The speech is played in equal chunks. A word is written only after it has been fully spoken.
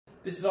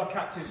This is our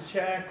captain's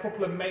chair. A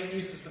couple of main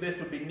uses for this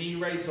would be knee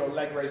raiser or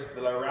leg raiser for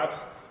the lower abs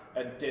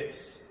and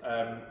dips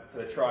for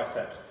the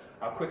triceps.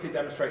 I'll quickly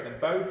demonstrate them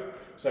both.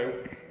 So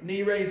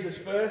knee raisers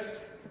first.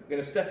 We're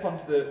going to step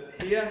onto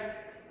here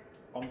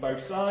on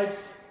both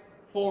sides,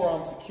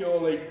 forearm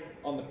securely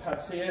on the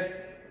pads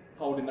here,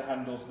 holding the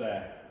handles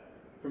there.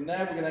 From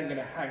there we're then going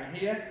to hang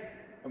here,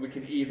 and we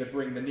can either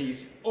bring the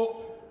knees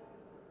up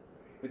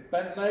with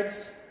bent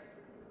legs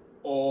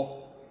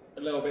or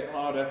a little bit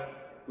harder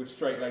with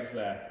straight legs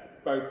there.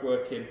 Both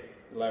working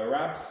the lower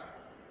abs.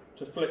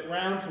 To flip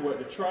round to work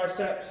the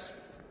triceps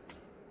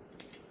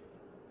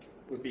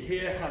would be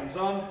here, hands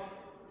on,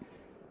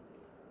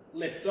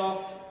 lift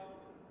off,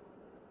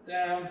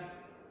 down,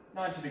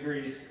 90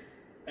 degrees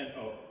and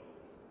up.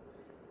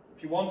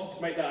 If you wanted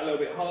to make that a little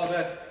bit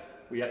harder,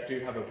 we do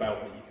have a belt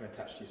that you can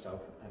attach to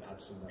yourself and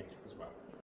add some weight as well.